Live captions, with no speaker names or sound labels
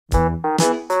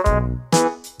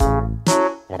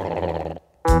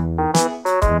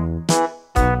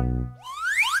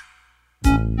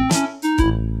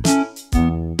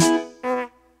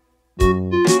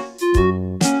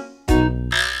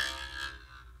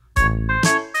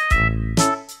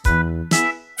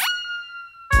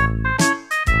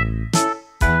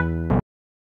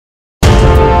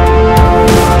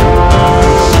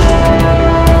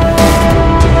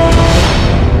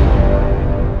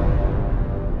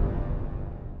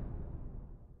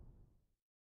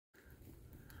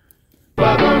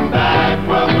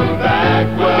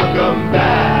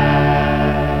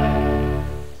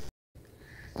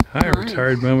Hi,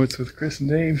 Retired Moments with Kris and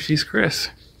Dave. She's Kris.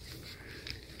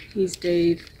 He's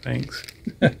Dave. Thanks.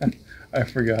 I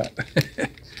forgot.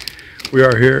 We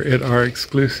are here at our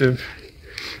exclusive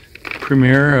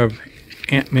premiere of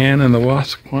Ant-Man and the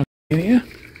Wasp: Quantumania.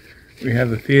 We have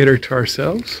the theater to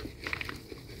ourselves.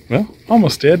 Well,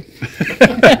 almost did.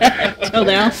 Till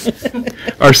now.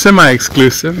 Our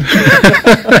semi-exclusive.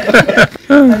 I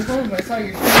told him, I saw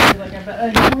your face, like,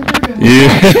 I know what they're doing.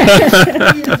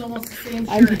 Yeah. He is almost the same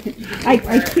shirt.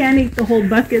 I can't eat the whole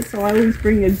bucket, so I always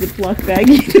bring a Ziploc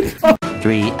baggie.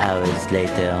 3 hours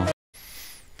later.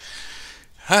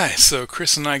 Hi, so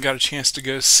Kris and I got a chance to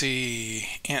go see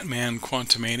Ant-Man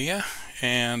Quantumania,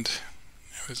 and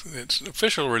its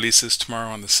official release is tomorrow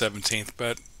on the 17th,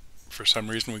 but for some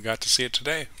reason we got to see it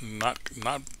today. Not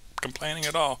complaining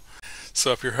at all.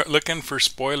 So if you're looking for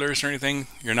spoilers or anything,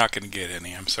 you're not going to get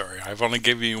any. I'm sorry. I've only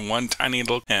given you one tiny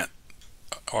little hint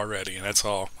already, and that's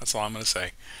all I'm going to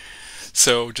say.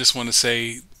 So just want to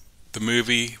say the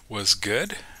movie was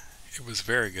good. It was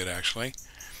very good, actually.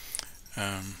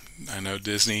 I know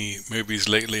Disney movies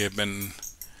lately have been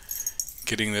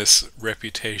getting this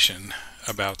reputation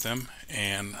about them,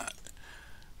 and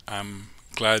I'm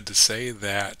glad to say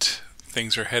that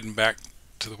things are heading back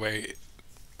to the way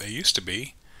they used to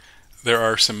be. There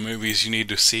are some movies you need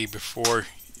to see before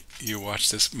you watch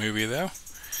this movie, though.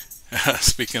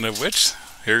 Speaking of which,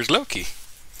 here's Loki.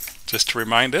 Just to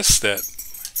remind us that,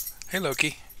 hey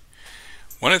Loki,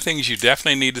 one of the things you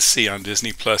definitely need to see on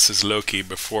Disney Plus is Loki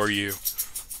before you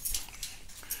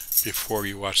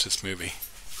watch this movie.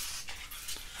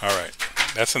 Alright,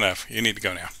 that's enough. You need to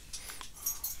go now.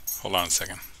 Hold on a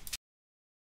second.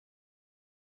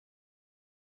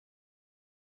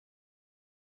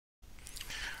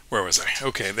 Where was I?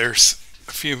 Okay, there's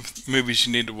a few movies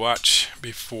you need to watch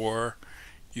before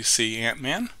you see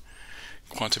Ant-Man,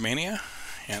 Quantumania,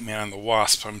 Ant-Man and the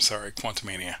Wasp,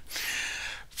 Quantumania.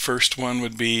 First one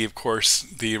would be, of course,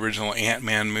 the original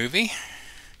Ant-Man movie,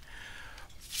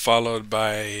 followed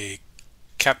by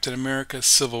Captain America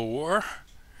Civil War,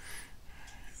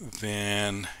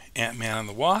 then Ant-Man and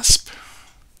the Wasp,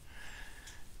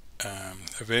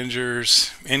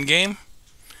 Avengers Endgame,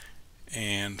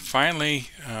 and finally,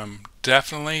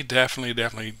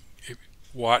 definitely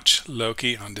watch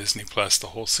Loki on Disney Plus the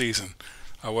whole season.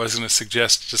 I was going to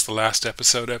suggest just the last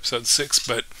episode, episode 6,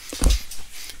 but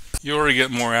you already get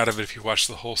more out of it if you watch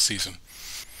the whole season.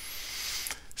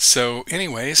 So,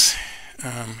 anyways,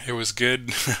 it was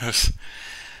good.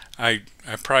 I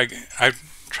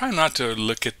try not to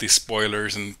look at the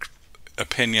spoilers and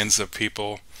opinions of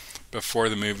people before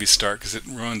the movies start because it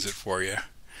ruins it for you.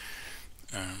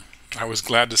 I was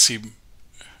glad to see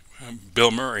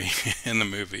Bill Murray in the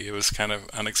movie. It was kind of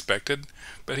unexpected,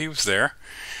 but he was there.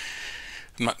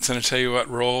 I'm not going to tell you what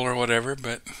role or whatever,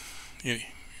 but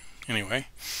anyway,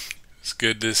 it's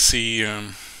good to see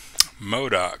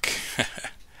MODOK.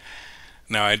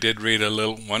 Now, I did read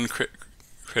one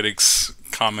critic's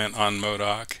comment on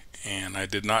MODOK, and I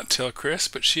did not tell Kris,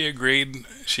 but she agreed.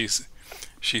 She's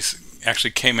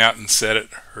actually came out and said it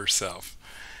herself,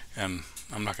 and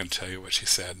I'm not going to tell you what she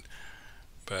said.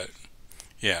 But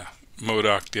yeah,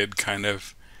 MODOK did kind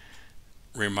of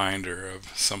remind her of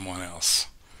someone else.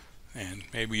 And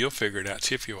maybe you'll figure it out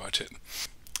too if you watch it.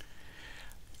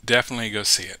 Definitely go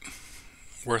see it.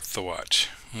 Worth the watch.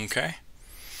 Okay?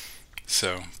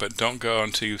 So, but don't go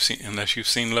unless you've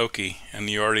seen Loki and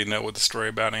you already know what the story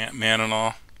about Ant-Man and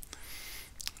all.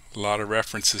 A lot of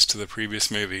references to the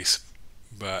previous movies,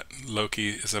 but Loki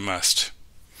is a must.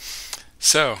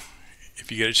 So, if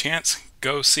you get a chance,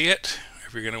 go see it.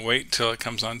 If you're going to wait till it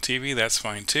comes on TV, that's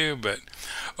fine too, but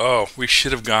we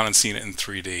should have gone and seen it in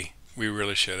 3D. We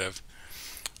really should have.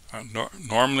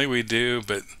 Normally we do,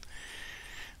 but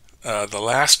the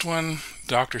last one,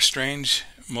 Doctor Strange,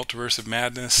 Multiverse of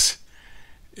Madness,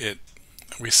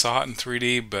 we saw it in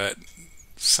 3D, but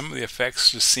some of the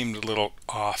effects just seemed a little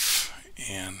off,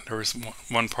 and there was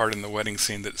one part in the wedding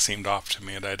scene that seemed off to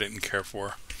me and I didn't care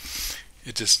for.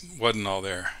 It just wasn't all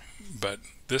there. But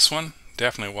this one,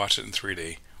 definitely watch it in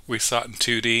 3D. We saw it in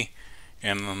 2D,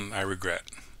 and I regret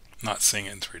not seeing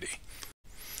it in 3D.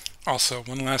 Also,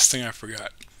 one last thing I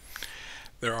forgot.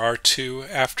 There are 2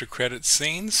 after-credit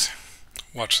scenes.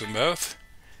 Watch them both.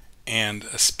 And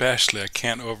especially, I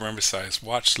can't overemphasize,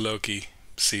 watch Loki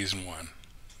Season 1.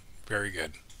 Very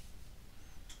good.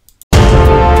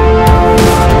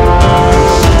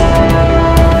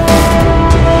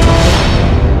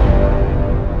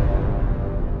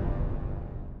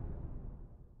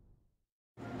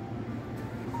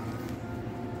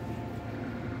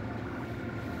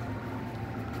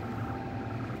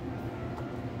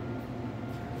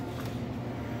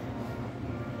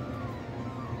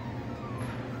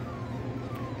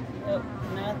 Oh,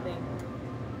 nothing.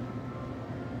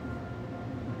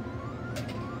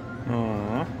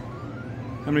 Aww.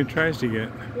 How many tries do you get?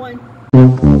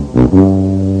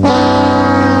 1.